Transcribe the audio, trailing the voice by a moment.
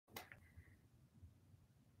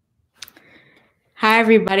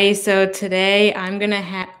everybody. So today I'm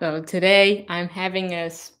having a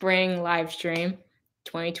spring live stream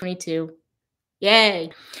 2022. Yay.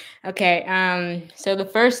 Okay, so the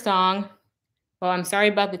first song, well, I'm sorry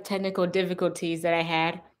about the technical difficulties that I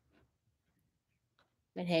had.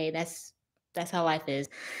 But hey, that's how life is.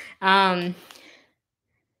 Um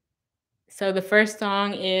so the first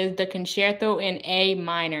song is the Concerto in A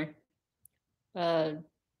minor. Uh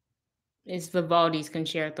it's Vivaldi's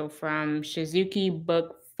Concerto from Suzuki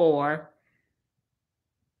Book 4.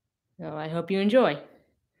 So I hope you enjoy.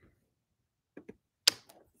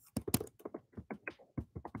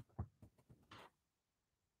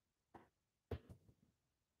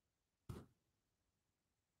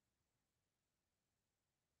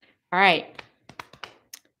 All right.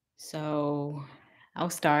 So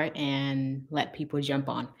I'll start and let people jump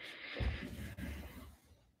on.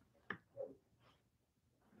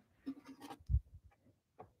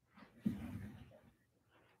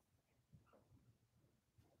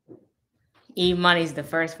 E Money's the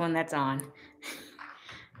first one that's on.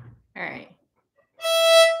 All right.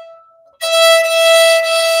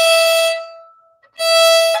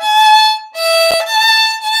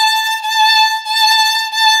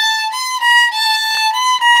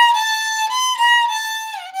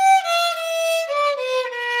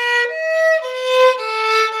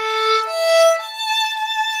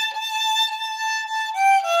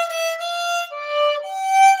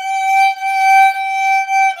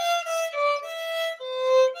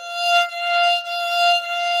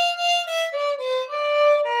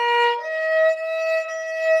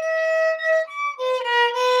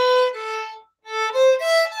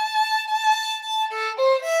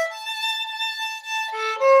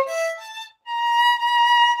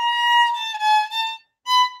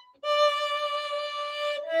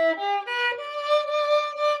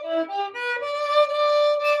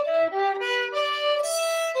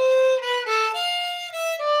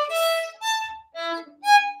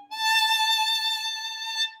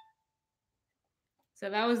 So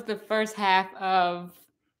that was the first half of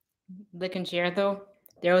the concerto.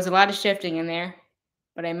 There was a lot of shifting in there,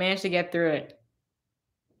 but I managed to get through it.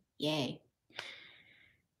 Yay.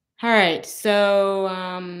 All right,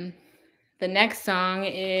 so the next song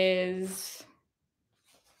is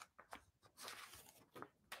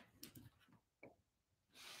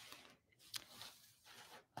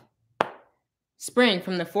Spring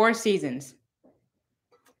from the Four Seasons.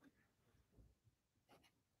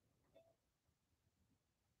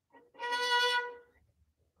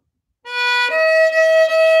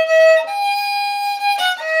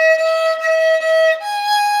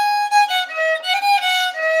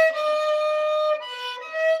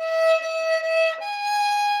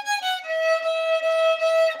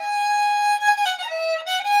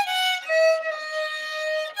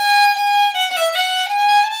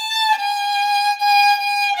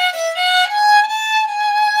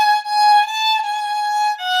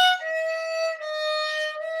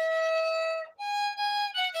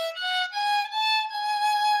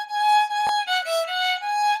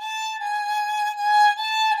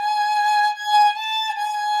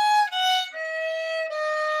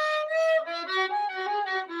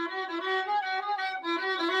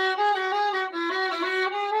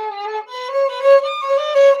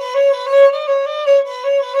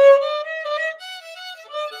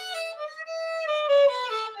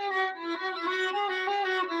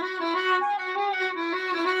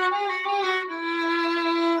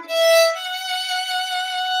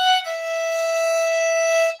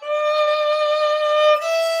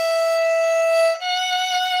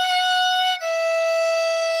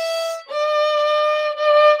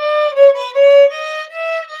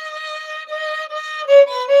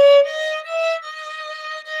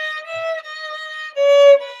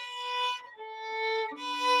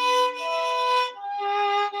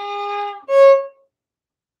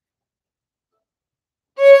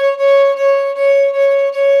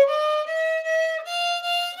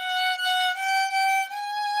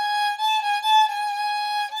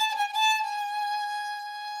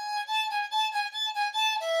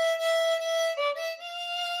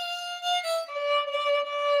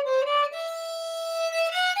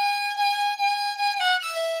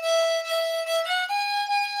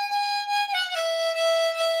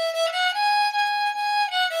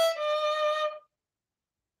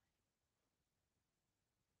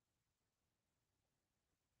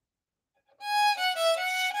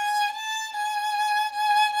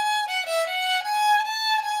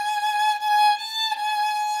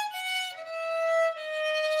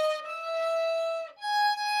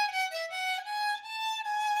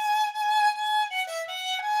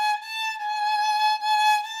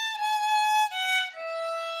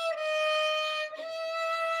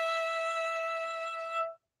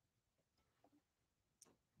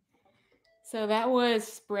 So that was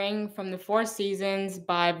Spring from the Four Seasons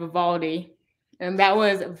by Vivaldi. And that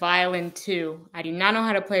was Violin 2. I do not know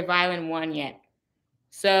how to play Violin 1 yet.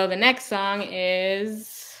 So the next song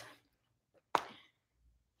is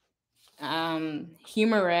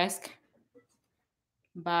Humoresque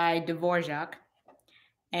by Dvorak.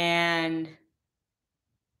 And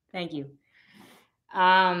thank you.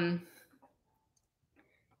 And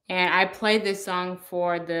I played this song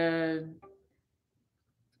for the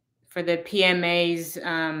PMA's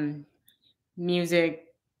music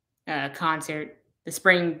concert, the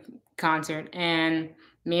spring concert, and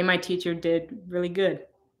me and my teacher did really good.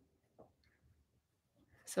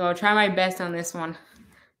 So I'll try my best on this one.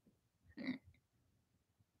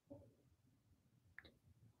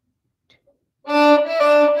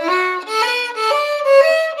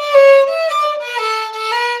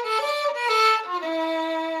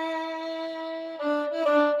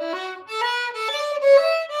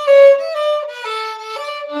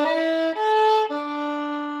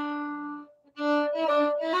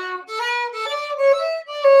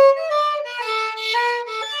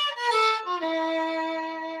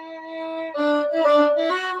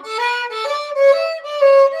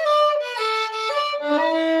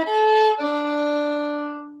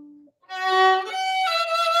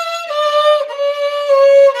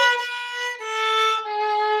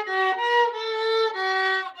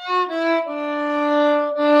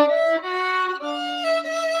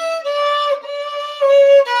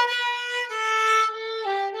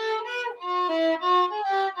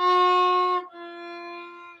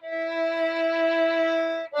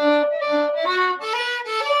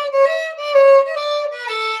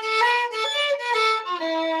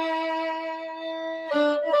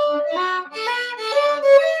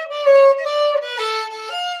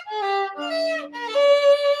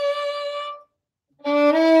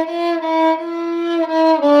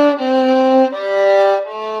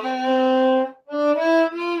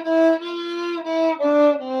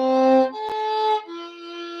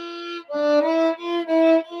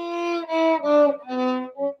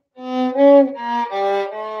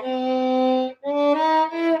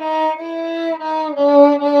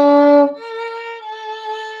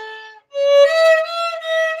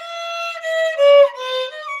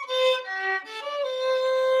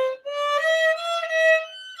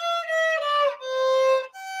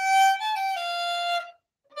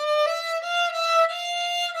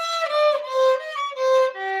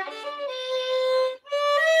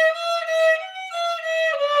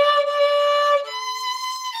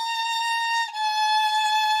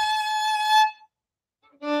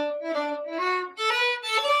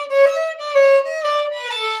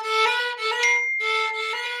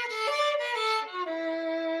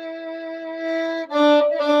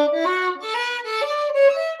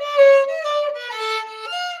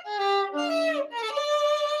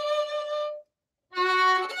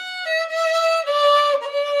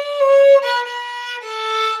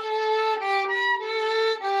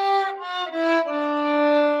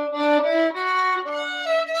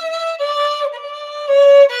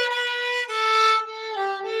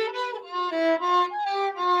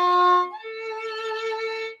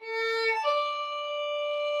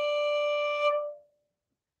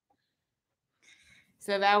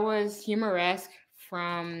 So that was Humoresque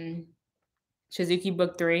from Suzuki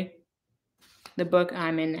Book 3, the book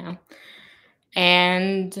I'm in now.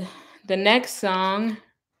 And the next song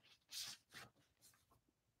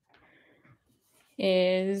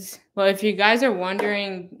is, well, if you guys are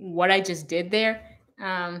wondering what I just did there,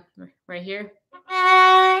 right here.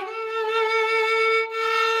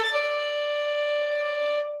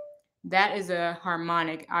 That is a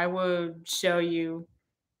harmonic. I will show you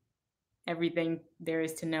everything there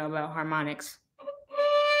is to know about harmonics.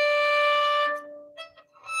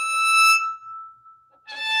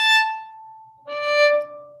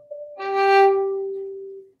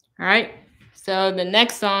 All right, so the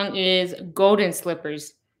next song is Golden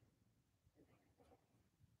Slippers.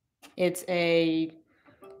 It's a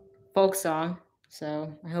folk song,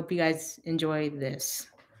 so I hope you guys enjoy this.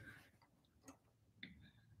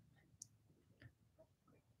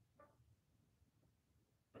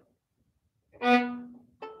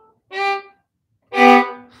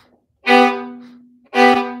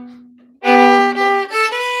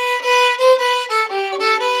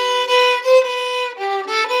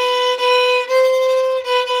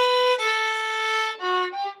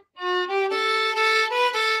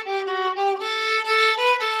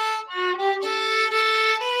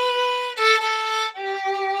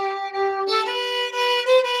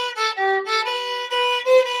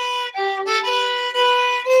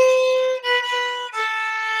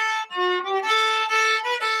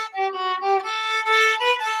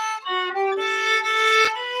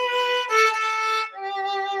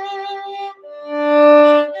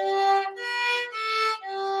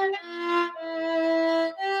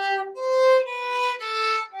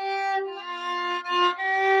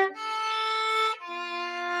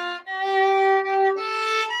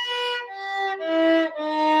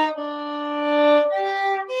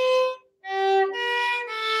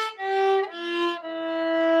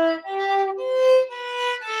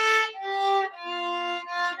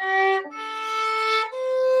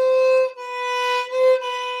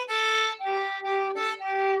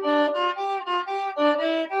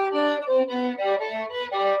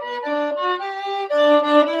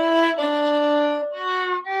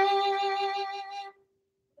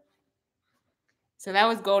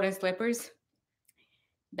 was Golden Slippers.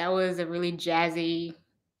 That was a really jazzy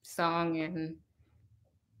song, and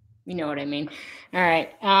you know what I mean. All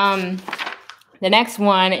right. The next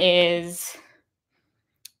one is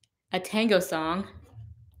a tango song.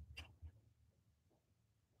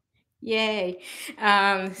 Yay.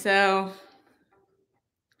 So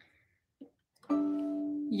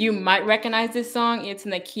you might recognize this song. It's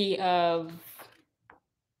in the key of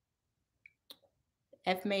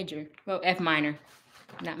F major. Well, F minor,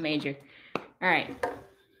 not major. All right.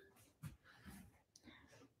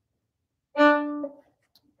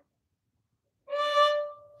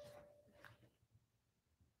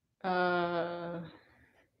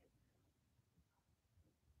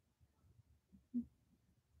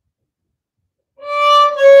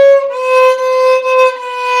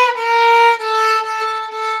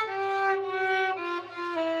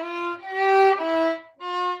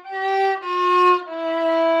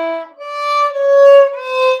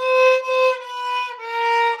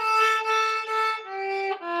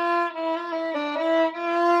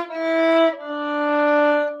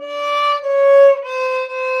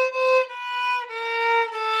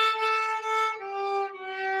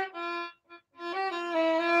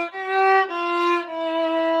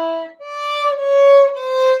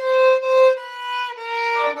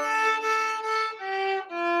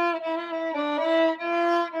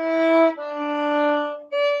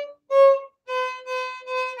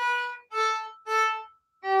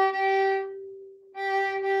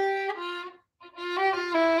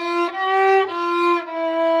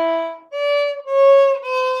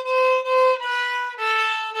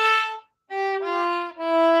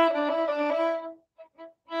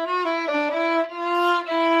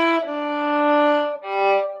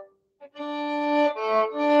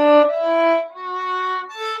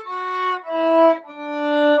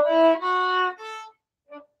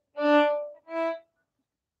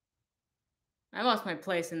 I lost my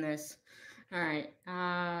place in this. All right.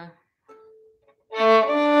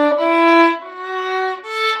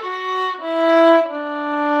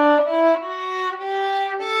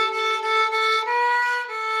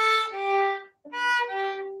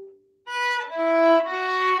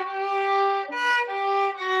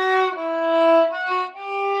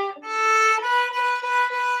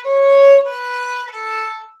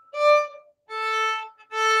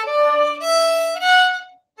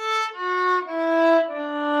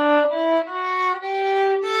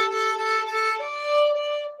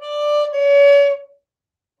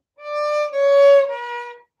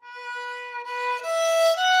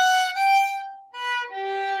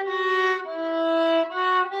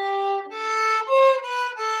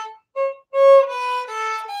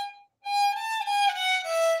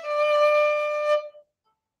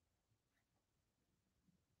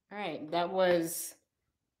 All right, that was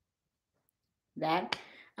that.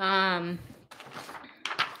 I'm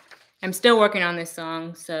still working on this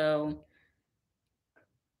song, so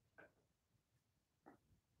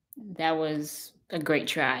that was a great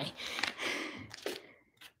try.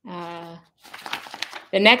 The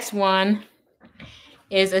next one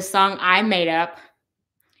is a song I made up.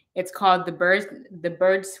 It's called the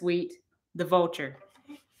Bird Suite, the Vulture.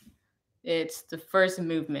 It's the first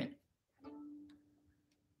movement.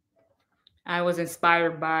 I was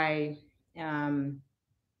inspired by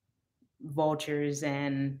vultures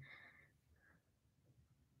and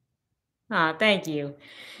thank you.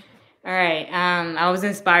 All right. I was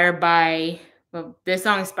inspired by, well, this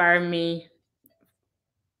song inspired me.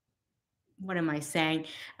 What am I saying?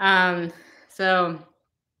 So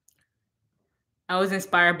I was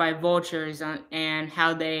inspired by vultures and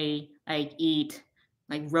how they like eat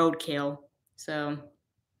like roadkill. So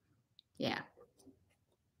yeah.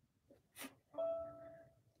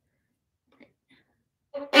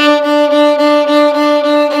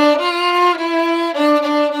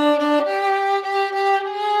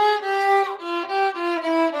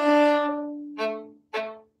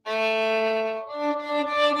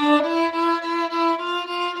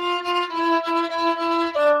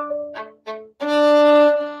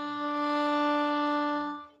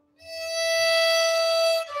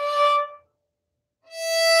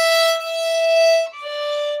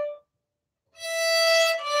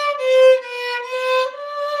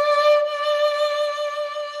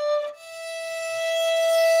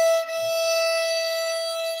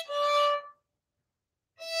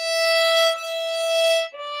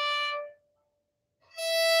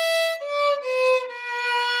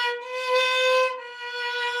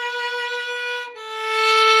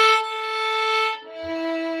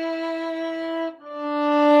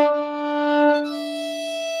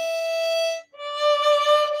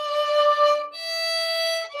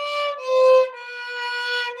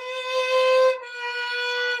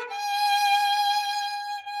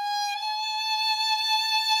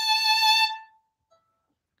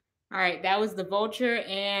 right, that was The Vulture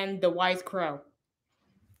and The Wise Crow.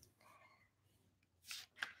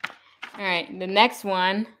 All right, the next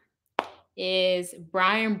one is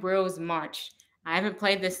Brian Brill's March. I haven't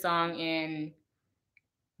played this song in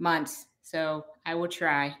months, so I will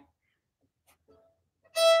try.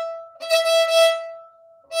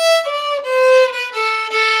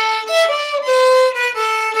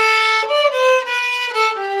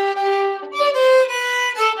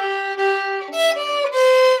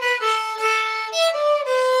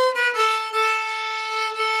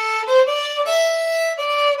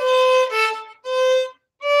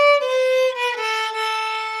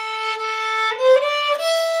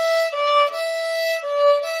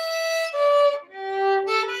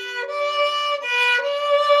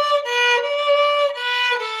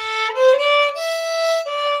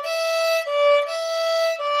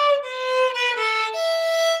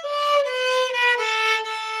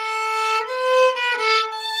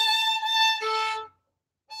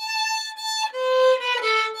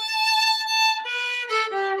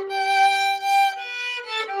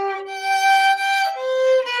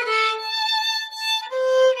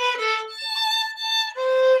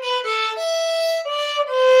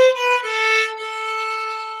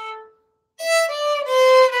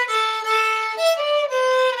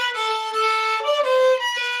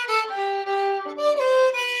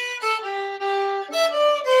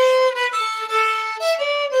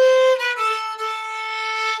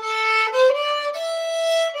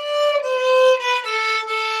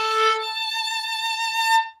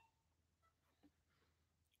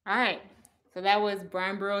 All right, so that was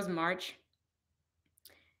Brian Brill's March.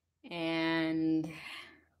 And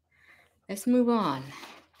let's move on.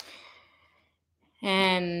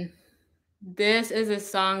 And this is a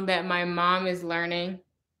song that my mom is learning.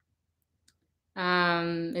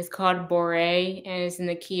 It's called Bourree, and it's in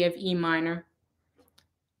the key of E minor.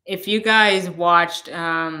 If you guys watched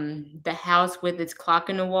The House with Its Clock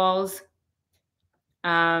in the Walls,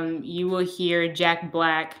 you will hear Jack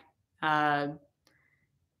Black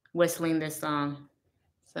whistling this song.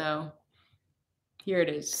 So here it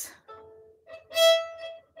is.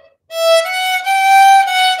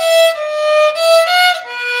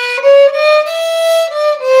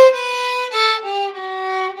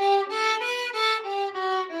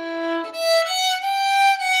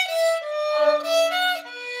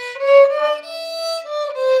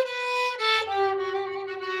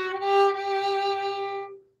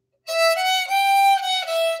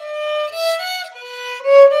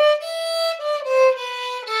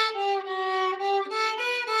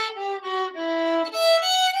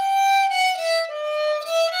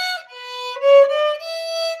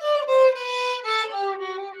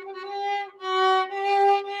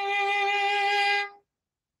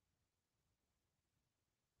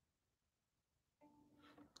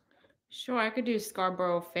 Sure, I could do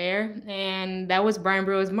Scarborough Fair, and that was Brian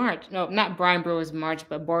Brill's March. No, not Brian Brill's March,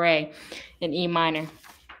 but Bourree in E minor.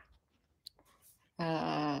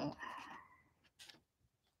 Okay.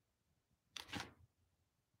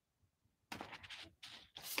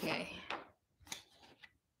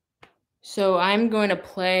 So I'm going to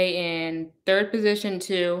play in third position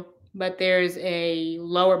too, but there's a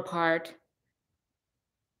lower part.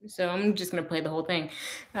 So I'm just going to play the whole thing.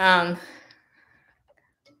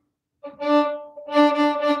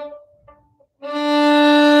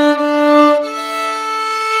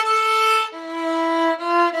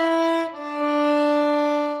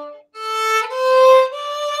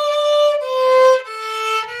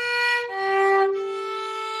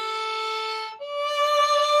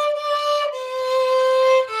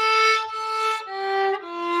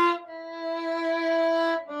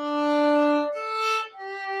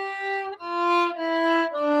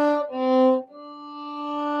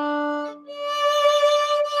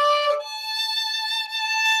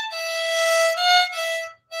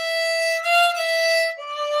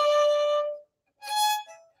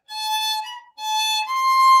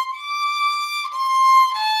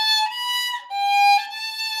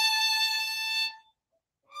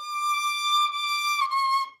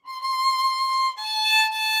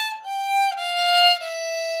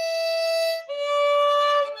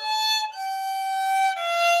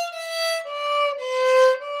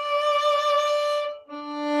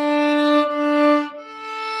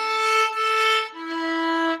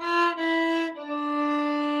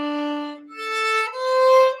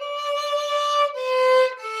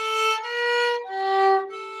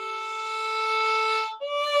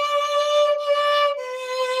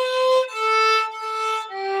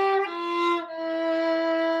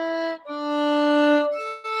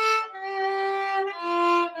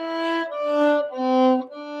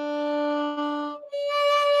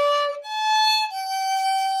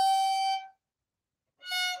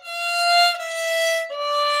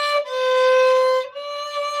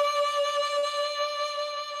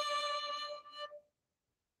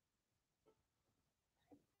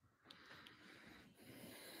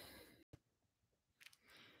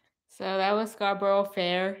 Caravella Scarborough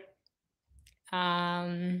Fair.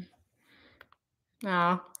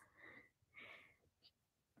 Oh.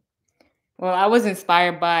 Well, I was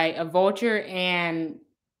inspired by a vulture and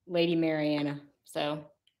Lady Mariana, so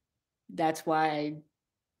that's why.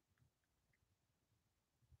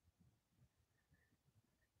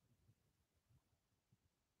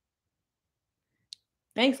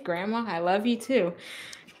 Thanks, Grandma. I love you too,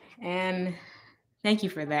 and thank you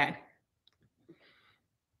for that.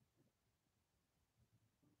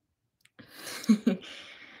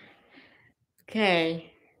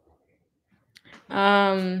 Okay.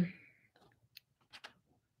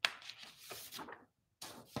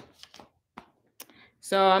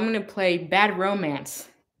 So I'm gonna play "Bad Romance"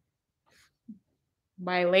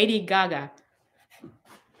 by Lady Gaga.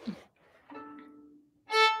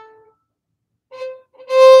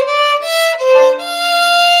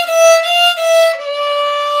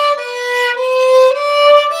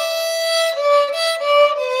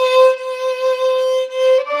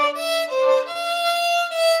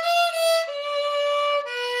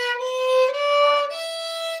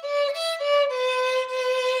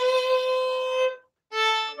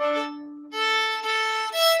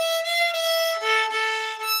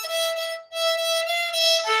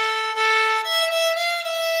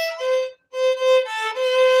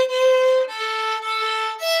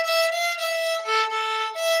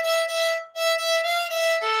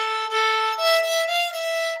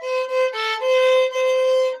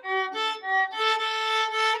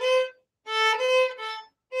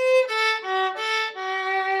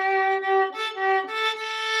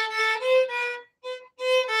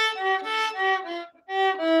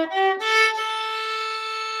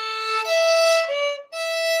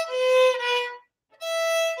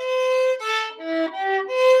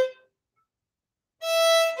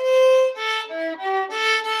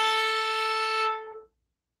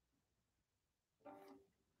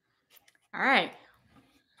 All right.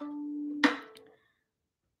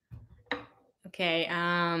 Okay.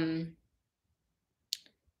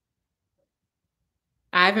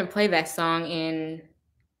 I haven't played that song in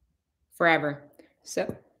forever.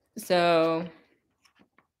 So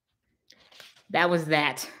that was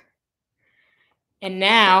that. And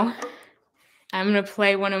now I'm gonna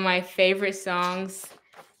play one of my favorite songs.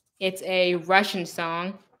 It's a Russian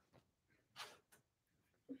song.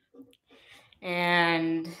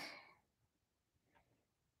 And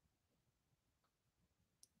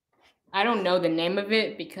I don't know the name of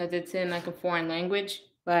it because it's in like a foreign language,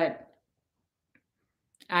 but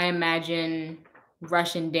I imagine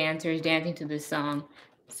Russian dancers dancing to this song.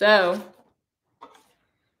 So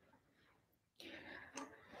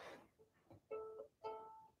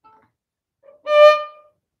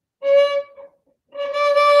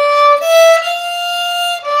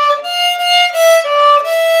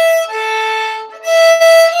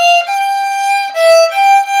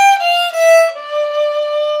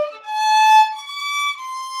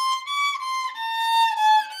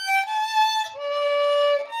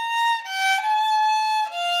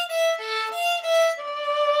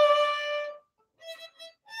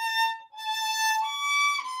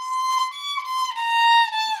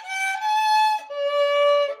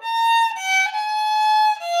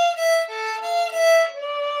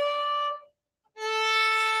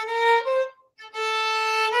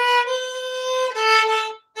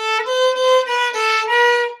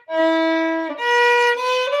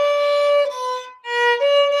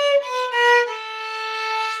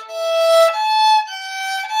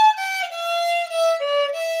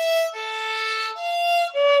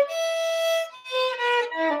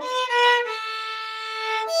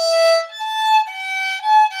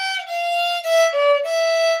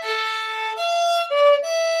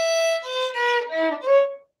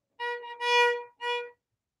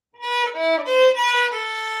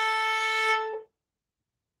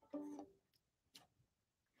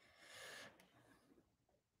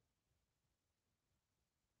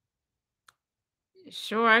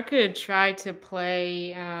sure, I could try to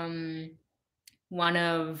play one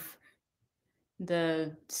of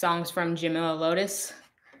the songs from Jamila Lotus.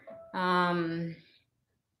 Um,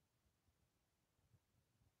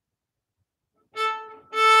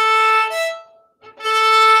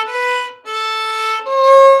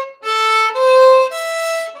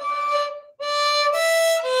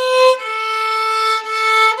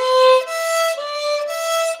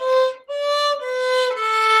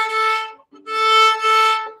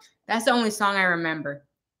 that's the only song I remember.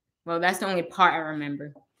 Well, that's the only part I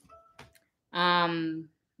remember.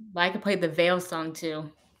 But I could play the Veil song too.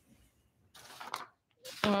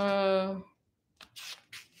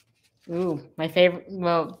 My favorite.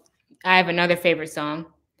 Well, I have another favorite song.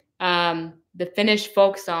 The Finnish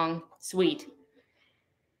folk song Sweet.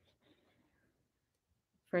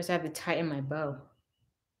 First, I have to tighten my bow.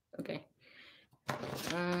 Okay.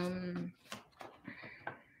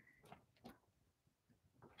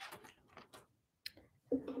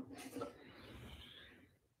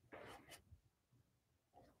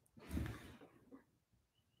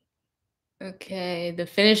 Okay, the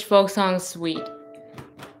Finnish folk song Sweet.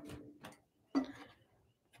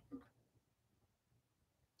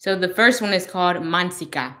 So the first one is called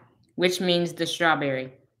Mansikka, which means the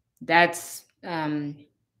strawberry. That's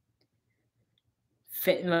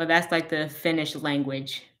that's like the Finnish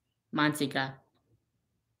language, Mansikka,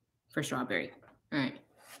 for strawberry. All right.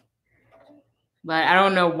 But I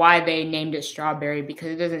don't know why they named it strawberry because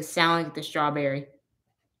it doesn't sound like the strawberry.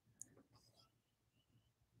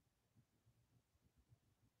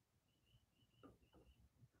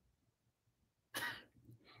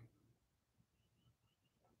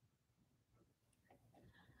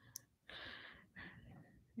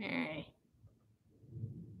 All right.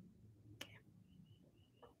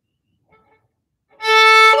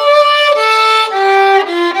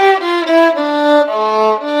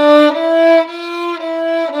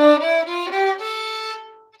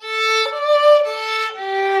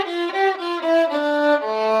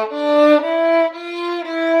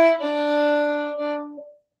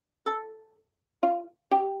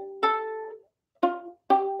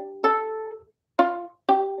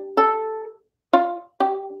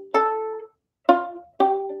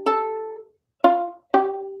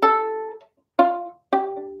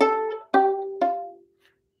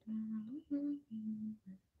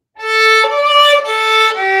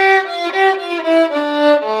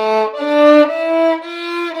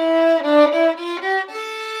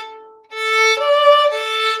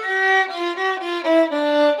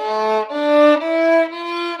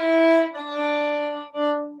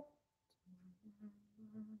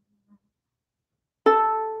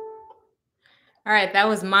 All right, that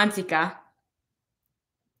was Mantika.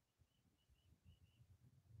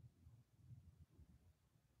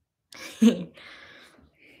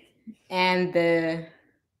 And the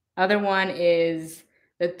other one is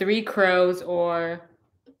the Three Crows or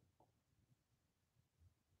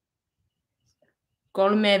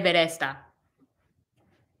Kolme Veresta.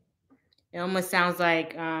 It almost sounds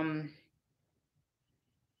like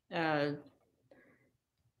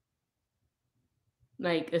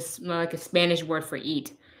like a Spanish word for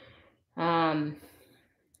eat. So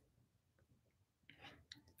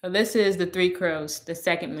this is the Three Crows, the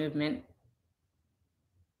second movement.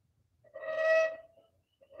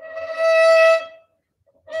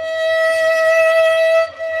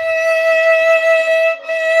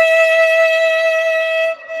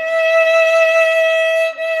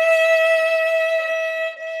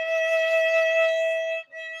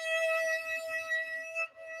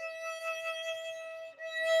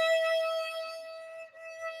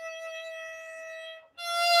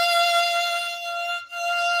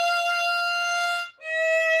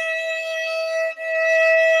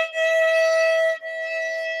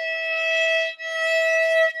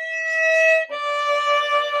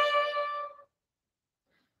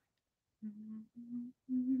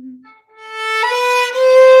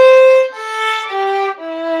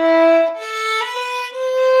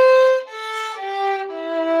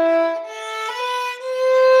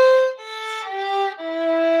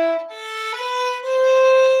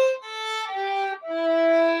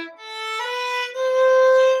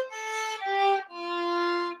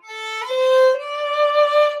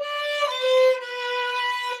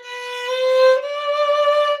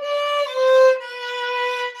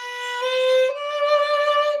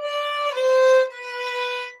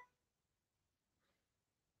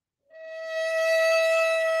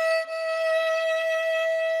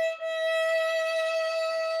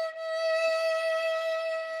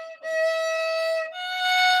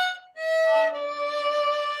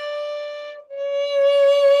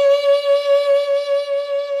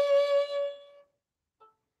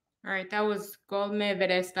 All right, that was Golme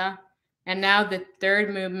Veresta. And now the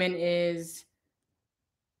third movement is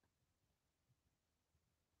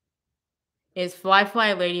Fly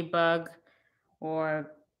Fly Ladybug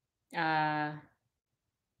or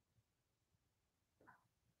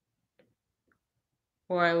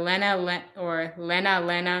Lena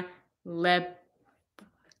Lena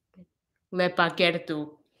Lepakertu.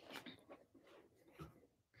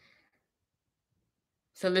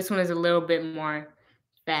 So this one is a little bit more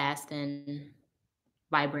fast and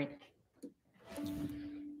vibrant.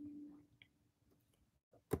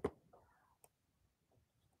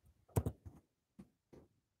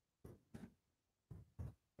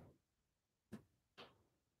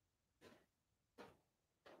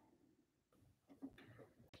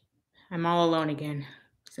 I'm all alone again.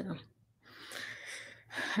 So,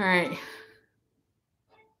 all right.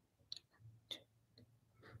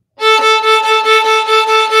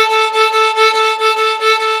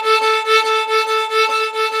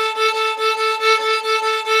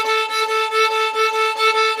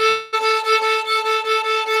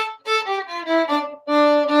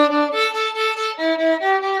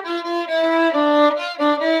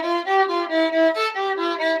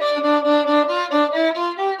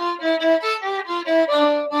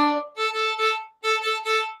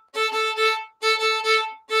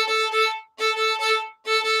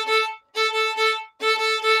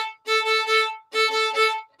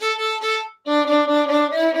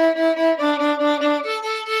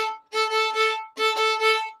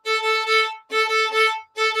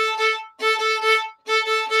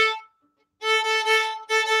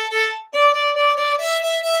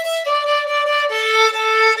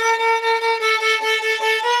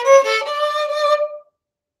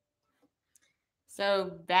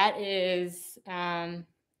 So that is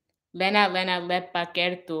Lena Lena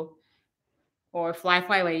Lepakertu, or Fly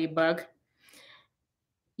Fly Ladybug.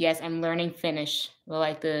 Yes, I'm learning Finnish,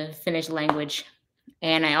 like the Finnish language.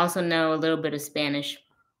 And I also know a little bit of Spanish,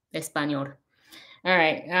 Espanol. All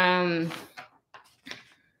right.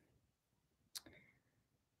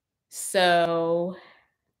 So,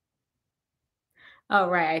 oh,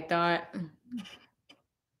 right. I thought.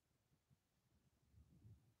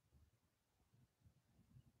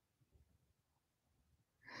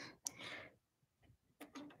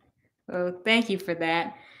 Well, thank you for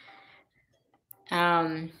that.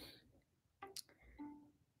 I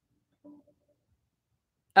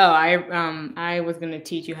was gonna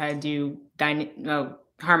teach you how to do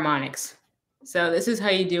harmonics. So this is how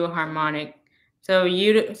you do a harmonic. So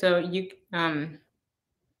you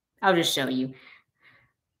I'll just show you.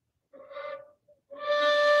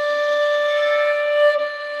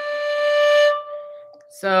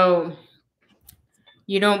 So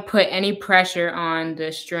you don't put any pressure on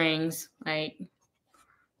the strings, like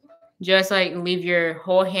just like leave your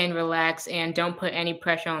whole hand relaxed and don't put any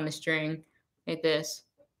pressure on the string, like this.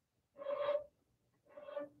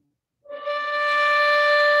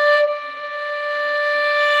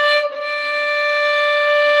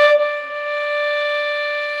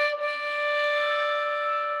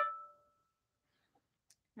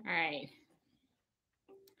 All right.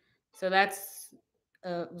 So that's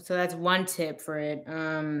one tip for it.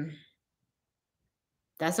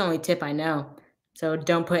 That's the only tip I know. So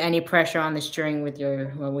don't put any pressure on the string with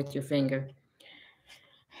your finger.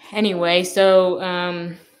 Anyway, so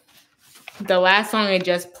the last song I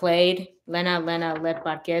just played, Lena Lena Le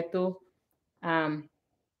Parquetu,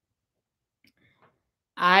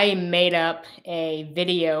 I made up a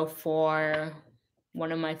video for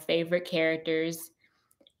one of my favorite characters,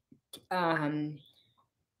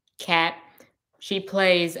 Kat. She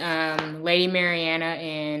plays Lady Mariana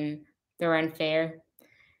in The Ren Fair,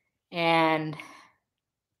 and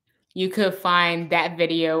you could find that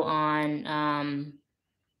video on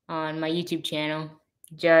my YouTube channel.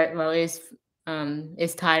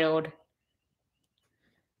 It's titled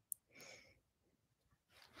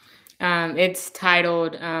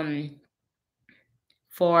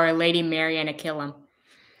For Lady Mariana Killam.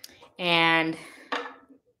 And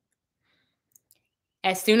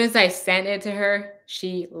as soon as I sent it to her,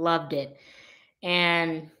 she loved it.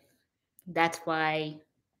 And that's why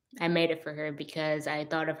I made it for her, because I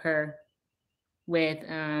thought of her with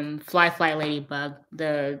Fly Fly Ladybug,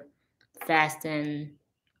 the fast and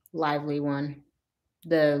lively one,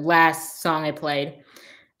 the last song I played.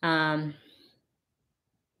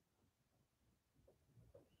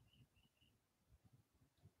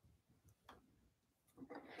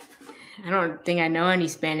 I don't think I know any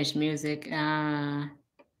Spanish music. I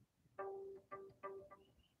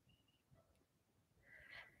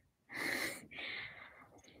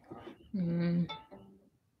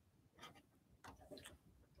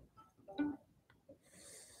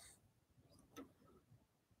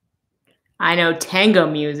know tango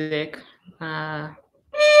music.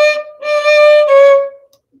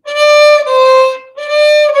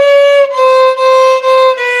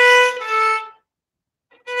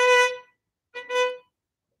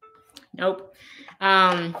 Nope.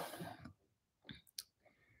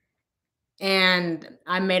 And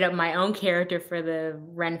I made up my own character for the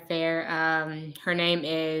Ren Fair. Her name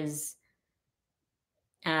is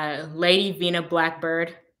Lady Vina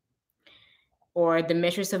Blackbird, or the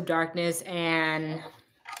Mistress of Darkness, and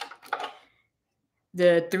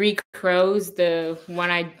the Three Crows, the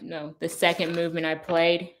second movement I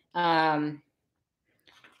played. I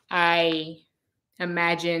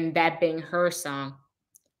imagined that being her song.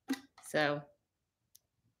 So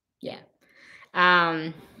yeah.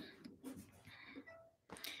 Um,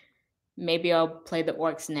 maybe I'll play the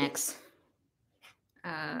orcs next.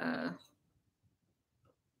 Uh,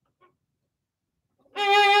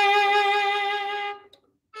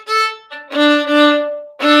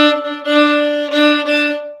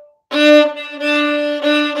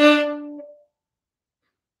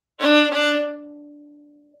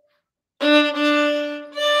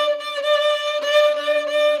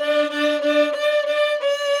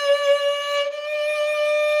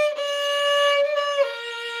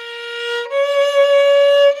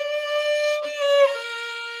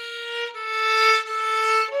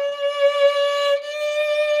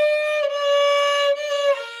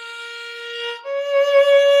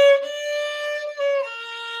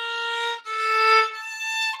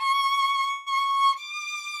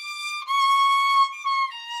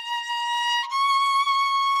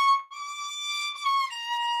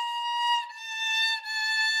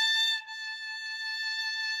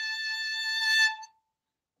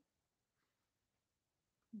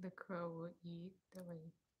 the crow will eat the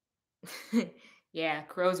lady. Yeah,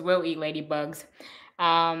 crows will eat ladybugs.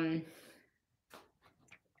 Um,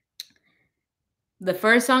 the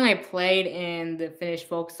first song I played in the Finnish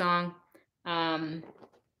folk song, um,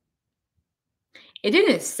 it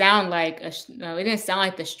didn't sound like no, it didn't sound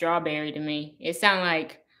like the strawberry to me. It sounded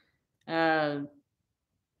like uh,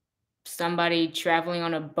 somebody traveling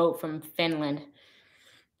on a boat from Finland.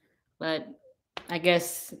 But I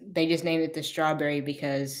guess they just named it the strawberry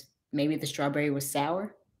because maybe the strawberry was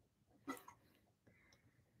sour.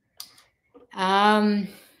 Um,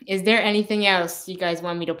 is there anything else you guys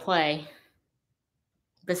want me to play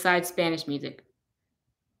besides Spanish music?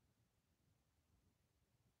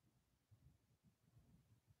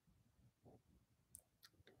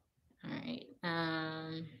 All right.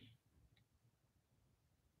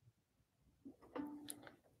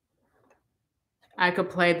 I could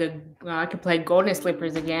play Golden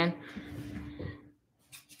Slippers again.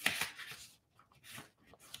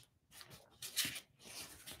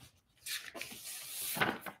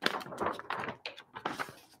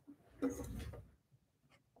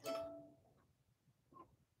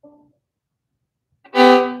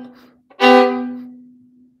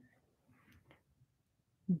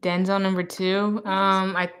 Denzel number 2.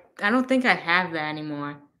 I don't think I have that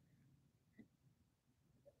anymore.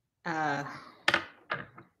 Uh,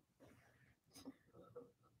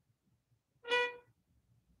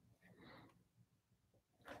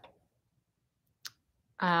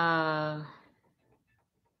 uh,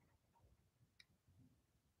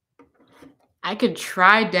 I could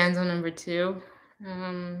try Denzel number 2.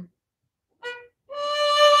 Um,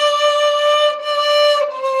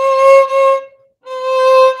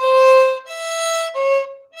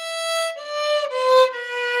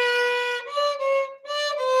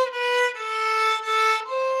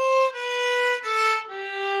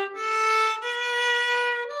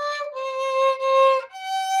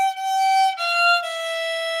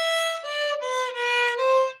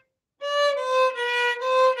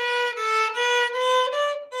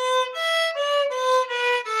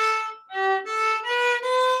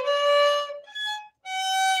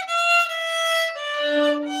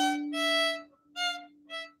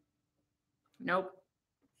 nope.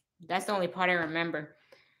 That's the only part I remember.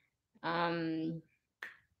 Um,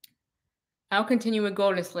 I'll continue with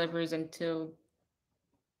Golden Slippers until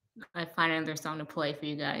I find another song to play for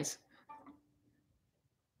you guys.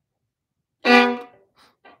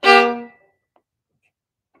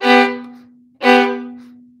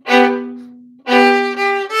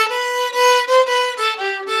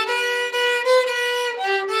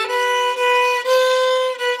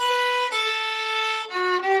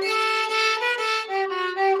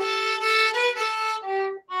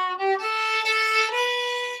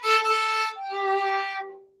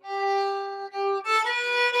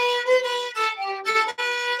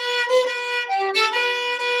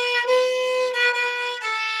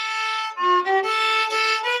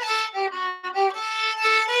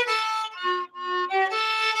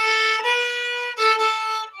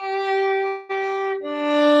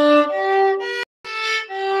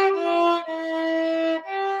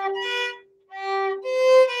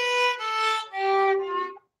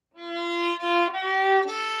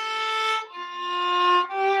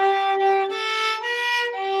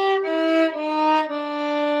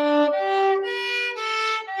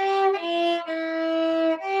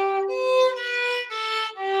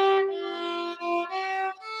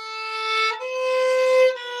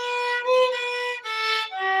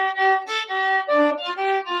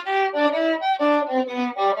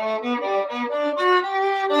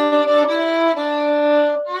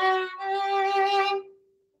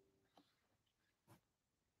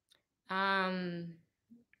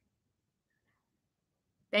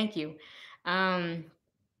 Thank you. So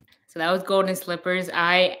that was Golden Slippers.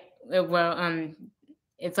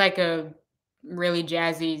 It's like a really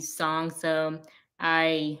jazzy song, so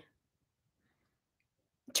I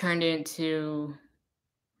turned it into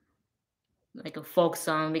like a folk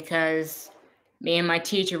song because me and my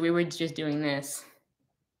teacher, we were just doing this.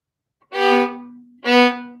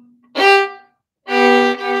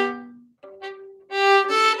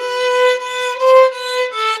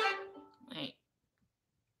 Like,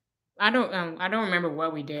 I don't remember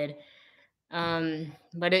what we did.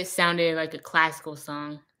 But it sounded like a classical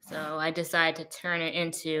song. So I decided to turn it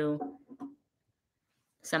into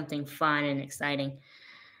something fun and exciting.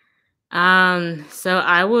 So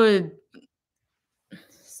I would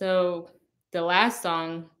so the last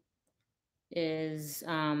song is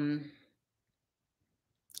a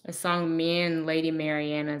song me and Lady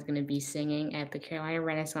Mariana is going to be singing at the Carolina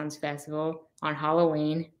Renaissance Festival on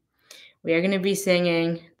Halloween. We are going to be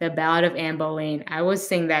singing the Ballad of Anne Boleyn. I will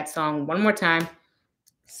sing that song one more time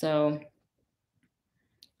so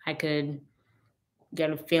I could get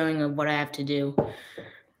a feeling of what I have to do.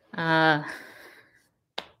 I'll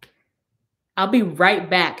be right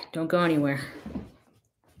back. Don't go anywhere.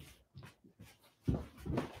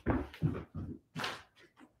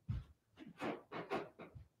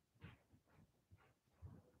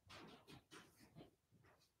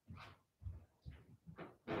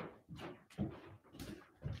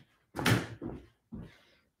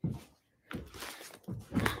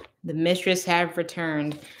 The mistress has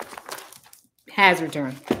returned.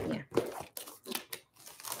 Yeah.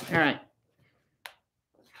 All right.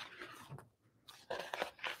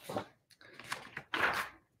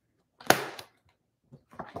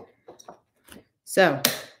 So,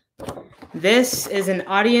 this is an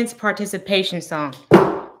audience participation song.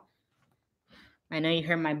 I know you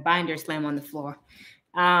heard my binder slam on the floor.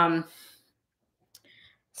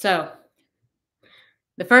 So,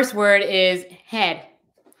 the first word is head.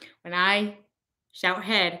 When I shout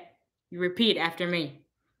head, you repeat after me.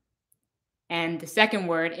 And the second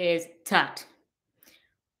word is tucked.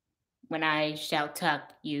 When I shout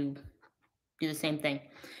tucked, you do the same thing.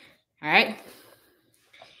 All right?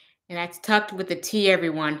 And that's tucked with a T,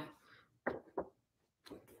 everyone. All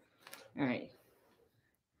right.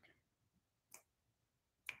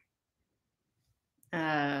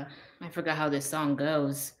 I forgot how this song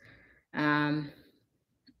goes.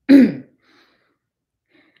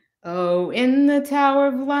 Oh, in the Tower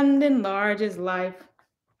of London, large as life,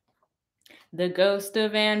 the ghost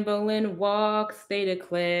of Anne Boleyn walks, they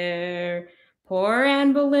declare. Poor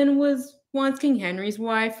Anne Boleyn was once King Henry's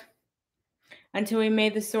wife, until we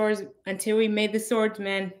made the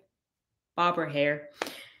swordsman bob her hair.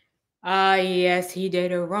 Ah, yes, he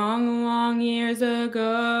did a wrong long years ago.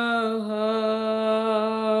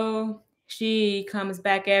 She comes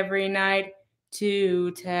back every night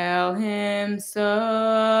to tell him so.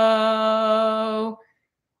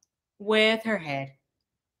 With her head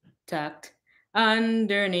tucked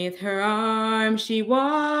underneath her arm, she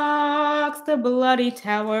walks the bloody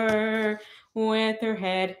tower with her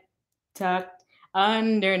head tucked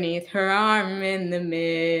underneath her arm in the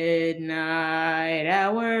midnight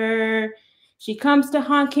hour. She comes to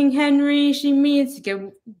haunt King Henry. She means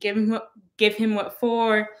to give him what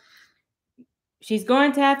for. She's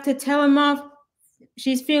going to have to tell him off.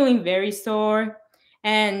 She's feeling very sore.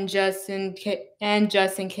 And just in case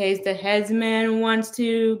the headsman wants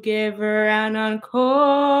to give her an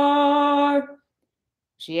encore,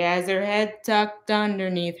 she has her head tucked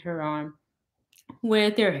underneath her arm.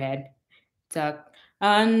 With her head tucked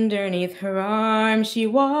underneath her arm, she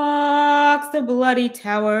walks the bloody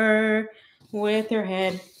tower. With her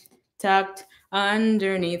head tucked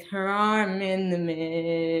underneath her arm in the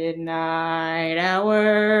midnight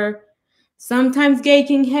hour. Sometimes gay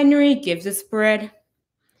King Henry gives a spread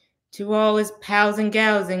to all his pals and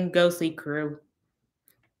gals and ghostly crew.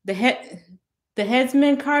 The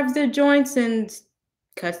headsman carves the joints and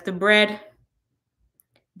cuts the bread.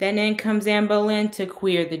 Then in comes Anne Boleyn to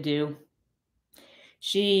queer the do.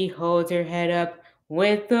 She holds her head up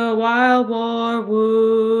with the wild war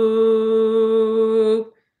whoop.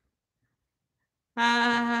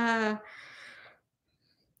 Ah.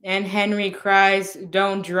 And Henry cries,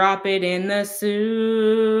 "Don't drop it in the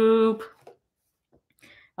soup."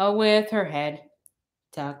 Oh, with her head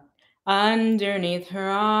tucked underneath her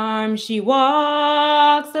arm, she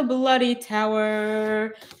walks the bloody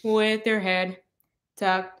tower with her head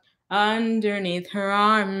tucked underneath her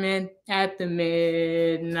arm at the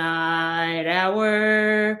midnight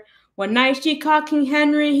hour. One night she caught King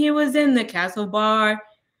Henry, he was in the castle bar.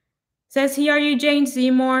 Says he, "Are you Jane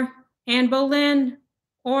Seymour, Anne Boleyn,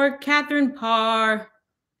 or Catherine Parr?"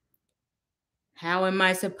 How am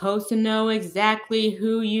I supposed to know exactly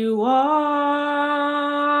who you are?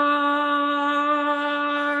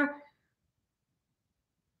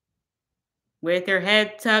 With her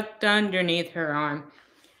head tucked underneath her arm.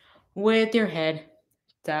 With your head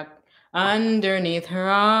tucked underneath her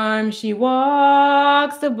arm, she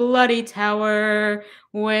walks the bloody tower.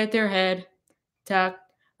 With her head tucked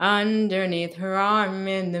underneath her arm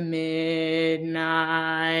in the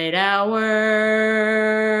midnight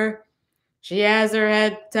hour. She has her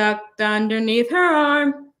head tucked underneath her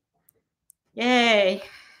arm. Yay.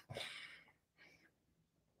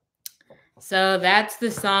 So that's the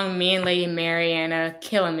song me and Lady Mary and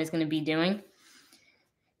Killam is going to be doing.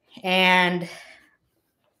 And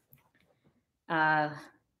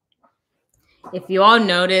if you all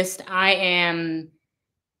noticed, I am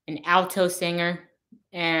an alto singer,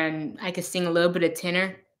 and I can sing a little bit of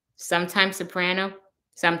tenor, sometimes soprano,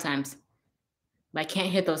 sometimes. But I can't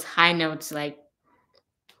hit those high notes like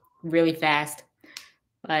really fast.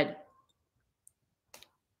 But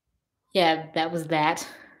yeah, that was that.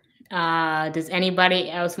 Does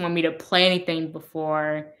anybody else want me to play anything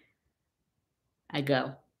before I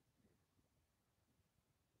go?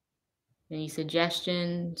 Any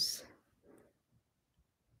suggestions?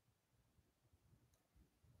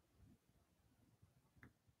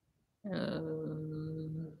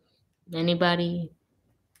 Anybody?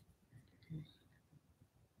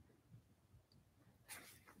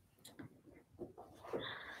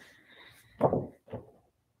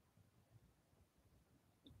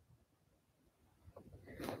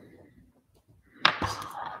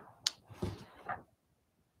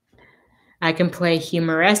 I can play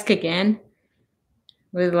Humoresque again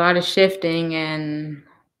with a lot of shifting and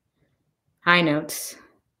high notes.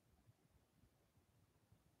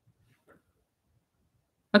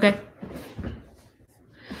 Okay.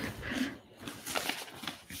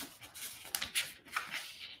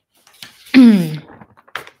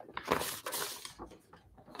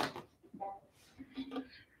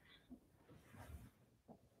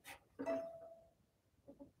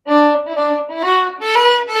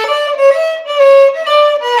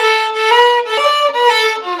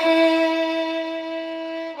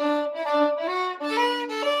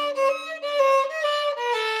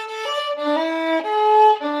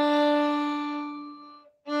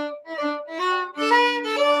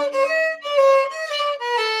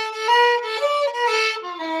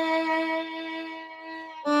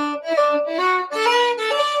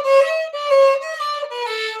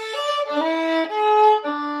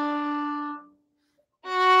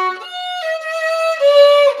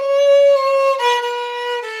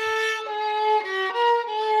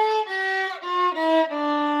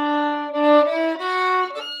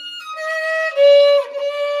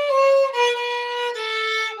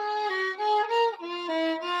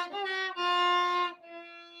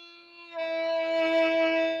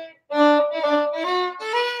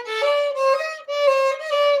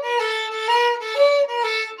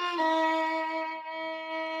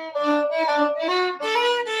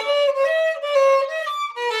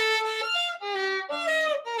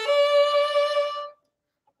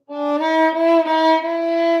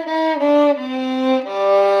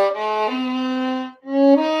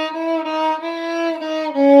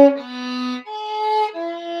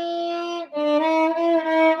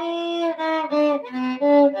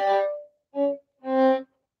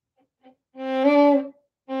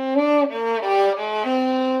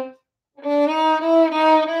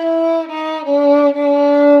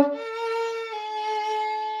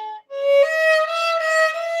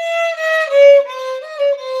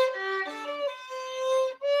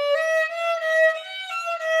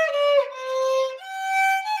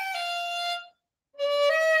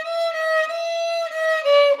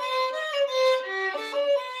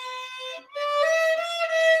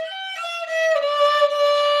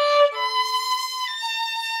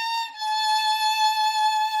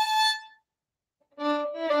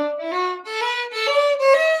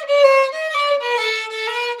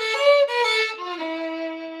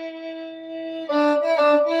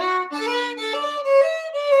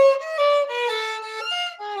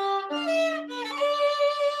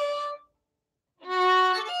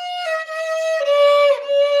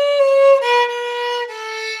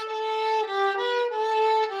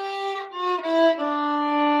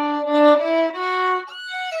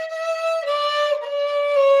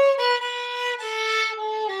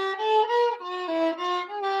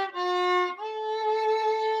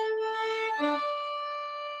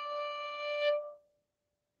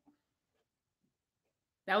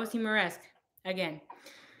 That was Humoresque again.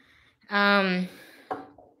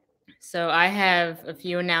 So I have a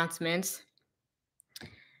few announcements.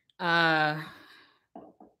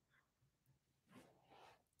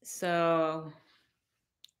 So,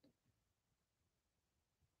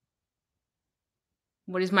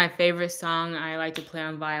 what is my favorite song I like to play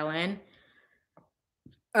on violin?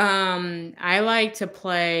 I like to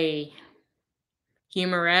play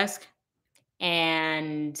Humoresque,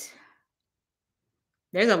 and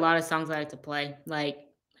there's a lot of songs I like to play. Like,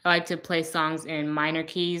 I like to play songs in minor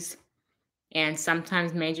keys and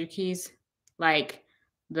sometimes major keys. Like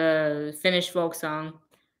the Finnish folk song,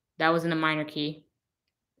 that was in a minor key,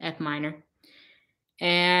 F minor.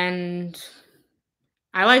 And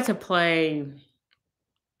I like to play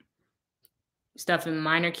stuff in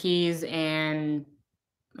minor keys, and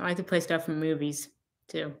I like to play stuff from movies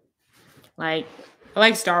too. Like, I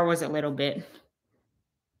like Star Wars a little bit.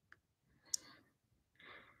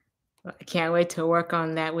 I can't wait to work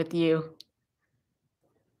on that with you.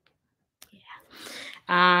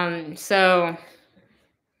 So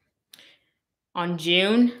on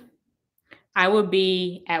June, I will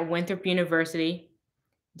be at Winthrop University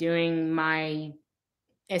doing my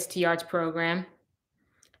ST Arts program.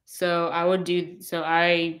 So I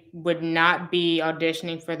would not be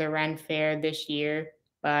auditioning for the Ren Fair this year,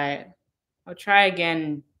 but I'll try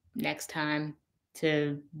again next time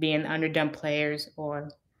to be in Underdone Players or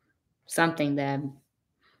something that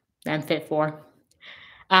I'm fit for.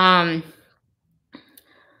 Um,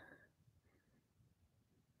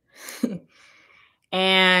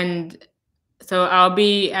 and so I'll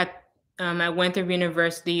be at Winthrop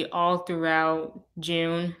University all throughout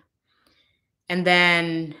June, and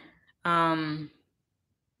then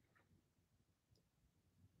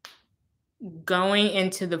going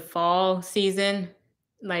into the fall season,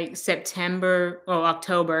 like September or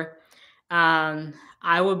October,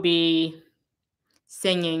 I will be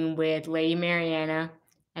singing with Lady Mariana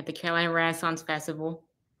at the Carolina Renaissance Festival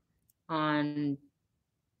on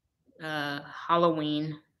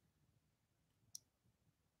Halloween.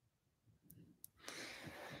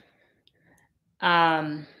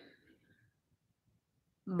 Um,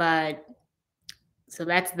 but so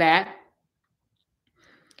that's that.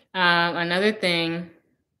 Another thing.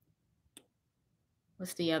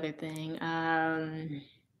 What's the other thing?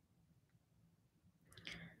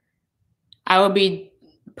 I will be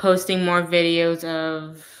posting more videos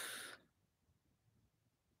of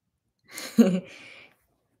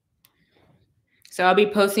so I'll be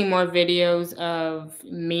posting more videos of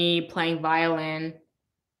me playing violin.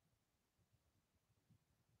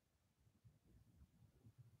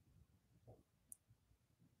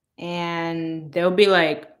 And they'll be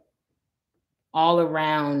like all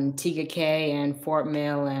around TKK and Fort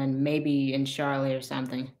Mill and maybe in Charlotte or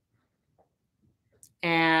something.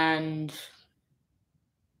 And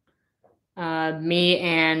me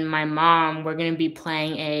and my mom, we're going to be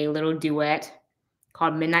playing a little duet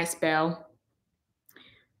called Midnight Spell.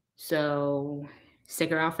 So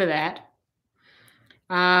stick around for that.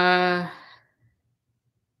 And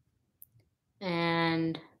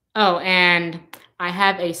I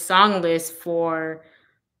have a song list for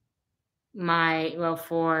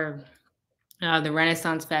for the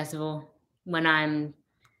Renaissance Festival when I'm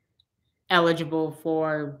eligible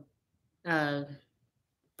for uh,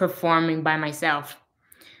 performing by myself.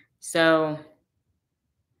 So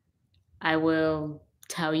I will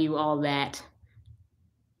tell you all that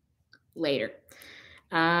later.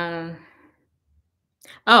 And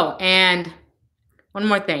one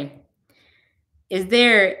more thing. Is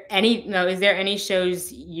there any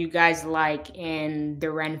shows you guys like in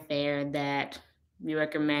the Ren Fair that you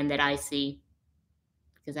recommend that I see?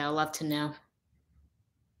 Because I would love to know.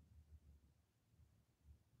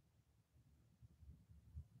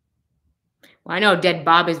 Well, I know Dead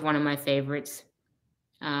Bob is one of my favorites.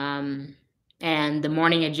 And The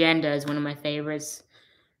Morning Agenda is one of my favorites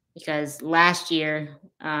because last year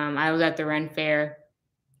I was at the Ren Fair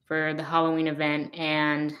for the Halloween event,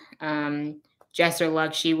 and Jester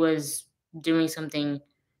Luck, she was doing something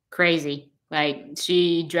crazy. Like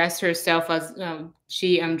she dressed herself as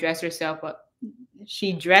she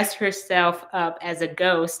dressed herself up as a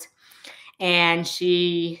ghost, and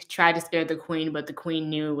she tried to scare the queen, but the queen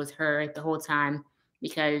knew it was her the whole time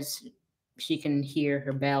because she can hear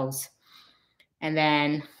her bells. And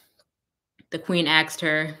then the queen asked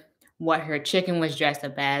her what her chicken was dressed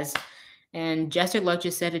up as, and Jester Luck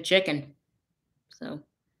just said a chicken. So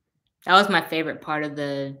that was my favorite part of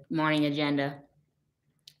the morning agenda.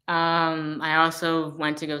 I also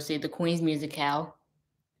went to go see the Queen's Musicale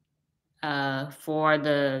for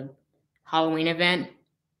the Halloween event,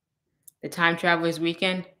 the Time Travelers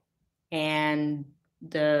Weekend, and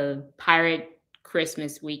the Pirate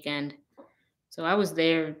Christmas Weekend. So I was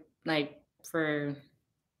there like for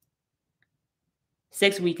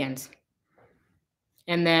 6 weekends.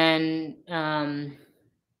 And then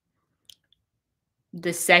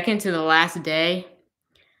the second to the last day,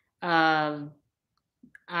 um,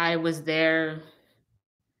 I was there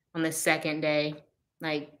on the second day,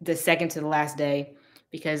 like the second to the last day,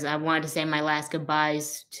 because I wanted to say my last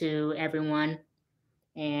goodbyes to everyone,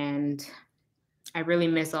 and I really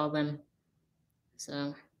miss all of them.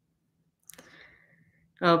 So,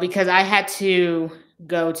 oh, because I had to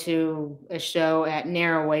go to a show at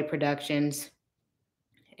Narrowway Productions,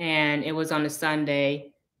 and it was on a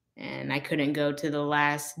Sunday, and I couldn't go to the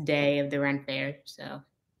last day of the Ren Fair. So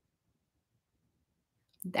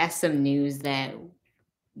that's some news that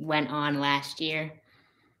went on last year.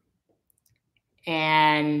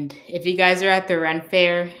 And if you guys are at the Ren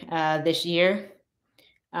Fair this year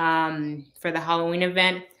for the Halloween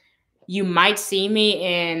event, you might see me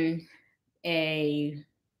in a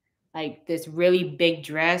like this really big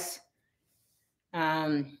dress.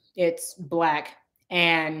 It's black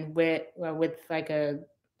and with like a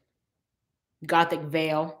gothic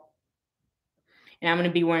veil, and I'm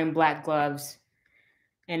gonna be wearing black gloves.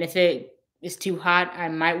 And if it is too hot, I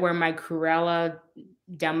might wear my Cruella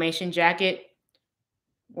Dalmatian jacket,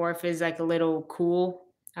 or if it's like a little cool,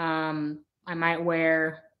 I might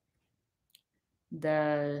wear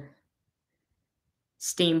the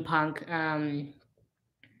steampunk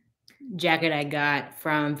jacket I got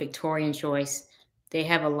from Victorian Choice. They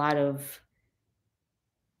have a lot of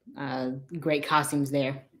great costumes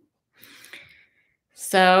there.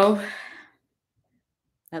 So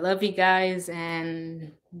I love you guys,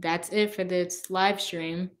 and that's it for this live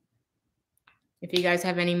stream. If you guys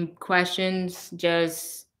have any questions,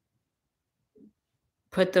 just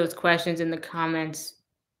put those questions in the comments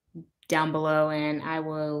down below, and I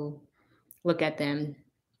will look at them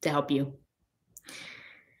to help you.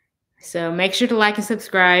 So make sure to like and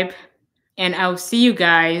subscribe, and I'll see you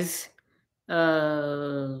guys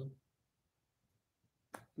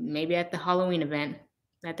maybe at the Halloween event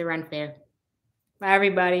at the Run Fair. Bye,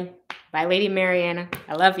 everybody. Bye, Lady Mariana.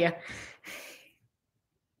 I love you.